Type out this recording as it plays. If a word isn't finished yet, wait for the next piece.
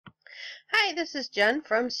Hi, this is Jen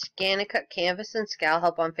from ScanNCut Canvas and Scal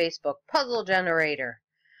Help on Facebook. Puzzle generator.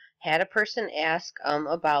 Had a person ask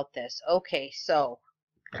about this. Okay, so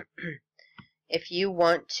if you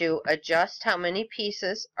want to adjust how many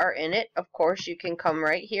pieces are in it, of course you can come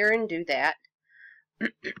right here and do that.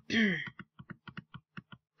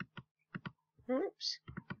 Oops.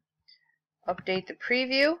 Update the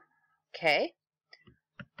preview. Okay.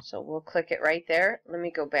 So we'll click it right there. Let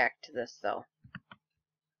me go back to this though.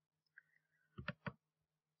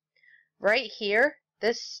 Right here,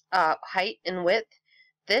 this height and width,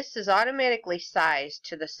 this is automatically sized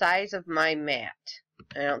to the size of my mat.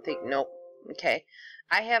 I don't think, nope. Okay.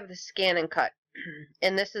 I have the ScanNCut,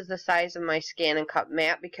 and this is the size of my ScanNCut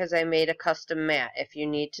mat because I made a custom mat. If you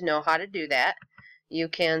need to know how to do that, you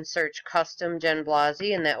can search Custom Jen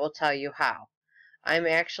Blausey, and that will tell you how. I'm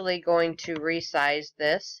actually going to resize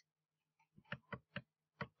this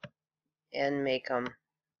and make them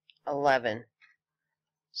 11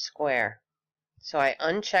 square. So I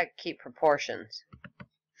uncheck keep proportions.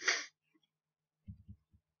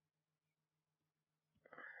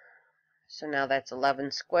 So now that's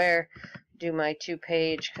 11 square. Do my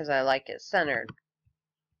 2-page because I like it centered.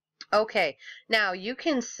 Okay, now you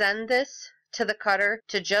can send this to the cutter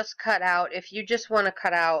to just cut out, if you just want to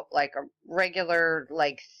cut out like a regular,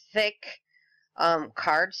 like thick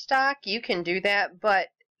cardstock, you can do that, but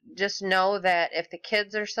just know that if the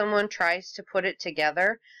kids or someone tries to put it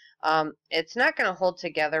together, it's not going to hold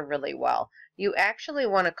together really well. You actually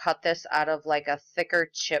want to cut this out of like a thicker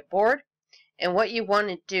chipboard, and what you want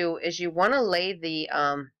to do is you want to lay the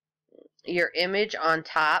your image on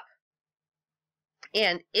top,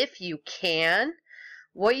 and if you can,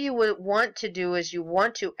 what you would want to do is you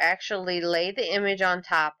want to actually lay the image on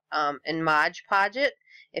top and Mod Podge it.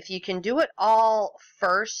 If you can do it all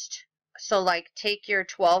first, so like take your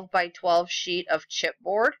 12 by 12 sheet of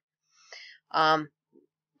chipboard,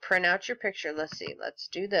 print out your picture. Let's see, let's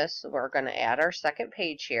do this. We're going to add our second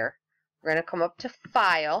page here. We're going to come up to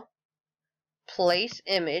File, Place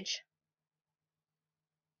Image,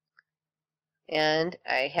 and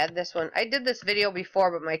I had this one. I did this video before,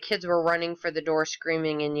 but my kids were running for the door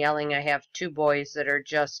screaming and yelling. I have 2 boys that are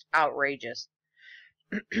just outrageous.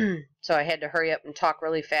 So I had to hurry up and talk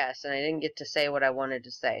really fast, and I didn't get to say what I wanted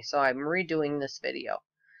to say. So I'm redoing this video.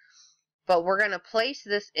 But we're going to place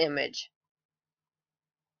this image,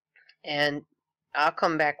 and I'll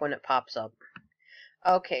come back when it pops up.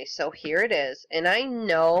 Okay, so here it is. And I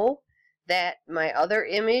know that my other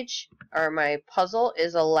image, or my puzzle,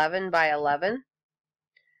 is 11 by 11.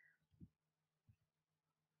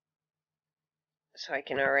 So I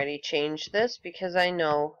can already change this because I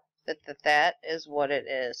know that is what it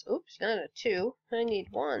is. Oops, not a 2. I need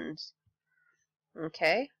 1s.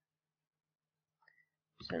 Okay.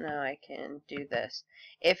 So now I can do this.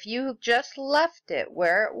 If you just left it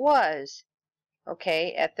where it was,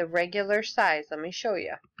 okay, at the regular size, let me show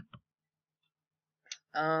you.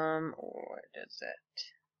 Where does it?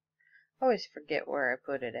 I always forget where I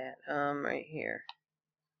put it at. Right here.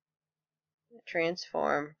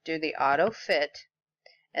 Transform, do the auto fit,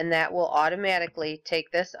 and that will automatically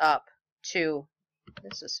take this up to,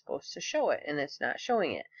 this is supposed to show it, and it's not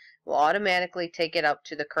showing it. Will automatically take it up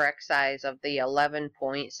to the correct size of the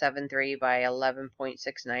 11.73 by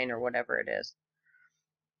 11.69 or whatever it is.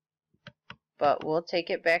 But we'll take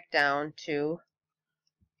it back down to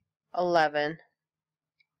 11.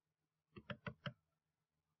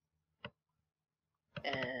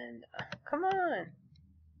 And come on.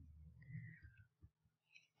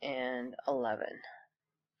 And 11.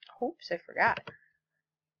 Oops, I forgot.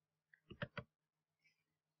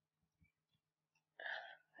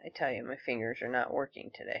 I tell you, my fingers are not working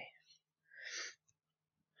today.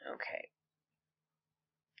 Okay.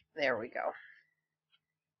 There we go.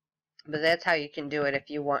 But that's how you can do it if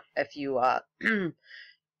you want, if you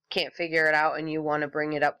can't figure it out and you want to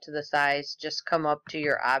bring it up to the size, just come up to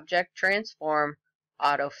your object, transform,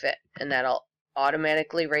 auto fit, and that'll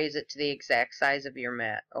automatically raise it to the exact size of your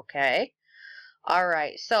mat. Okay?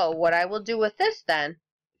 Alright, so what I will do with this then,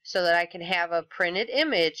 so that I can have a printed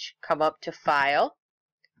image, come up to File,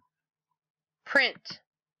 Print,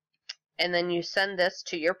 and then you send this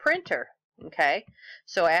to your printer. Okay?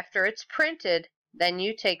 So after it's printed, then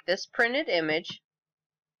you take this printed image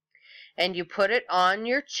and you put it on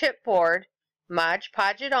your chipboard, Mod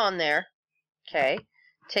Podge it on there. Okay?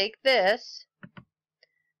 Take this,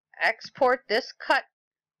 export this cut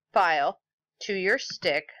file to your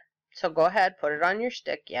stick. So go ahead, put it on your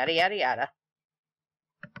stick, yada yada yada.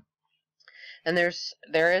 And there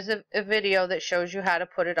is a video that shows you how to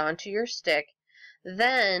put it onto your stick.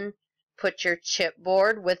 Then put your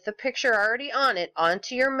chipboard with the picture already on it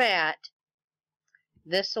onto your mat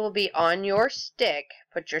This will be on your stick.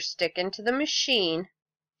 Put your stick into the machine.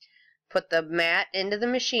 Put the mat into the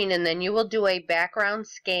machine, and then you will do a background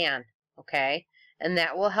scan, okay? And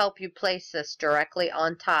that will help you place this directly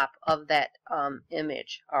on top of that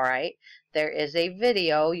image, all right? There is a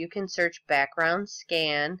video. You can search background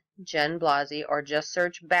scan Jen Blausey, or just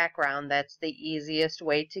search background. That's the easiest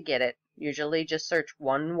way to get it. Usually just search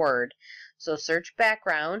one word. So search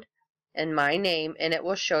background and my name, and it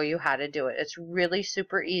will show you how to do it. It's really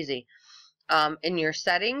super easy. In your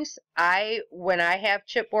settings, when I have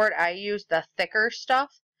chipboard, I use the thicker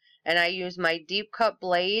stuff, and I use my deep cut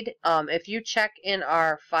blade. If you check in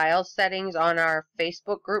our file settings on our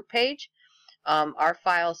Facebook group page, our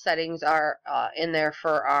file settings are in there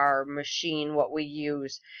for our machine, what we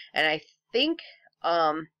use. And I think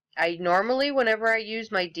I normally, whenever I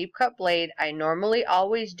use my deep cut blade, I normally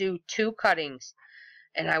always do 2 cuttings.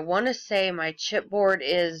 And I want to say my chipboard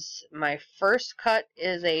is, my first cut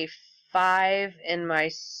is a 5, and my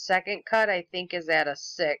second cut I think is at a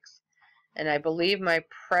 6. And I believe my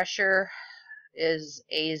pressure is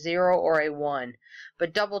a 0 or a 1.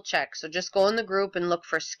 But double check. So just go in the group and look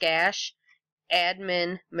for SCASH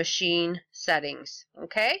admin machine settings.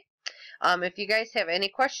 Okay? If you guys have any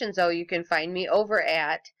questions, though, you can find me over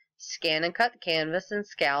at ScanNCut Canvas and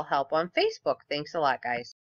SCAL Help on Facebook. Thanks a lot, guys.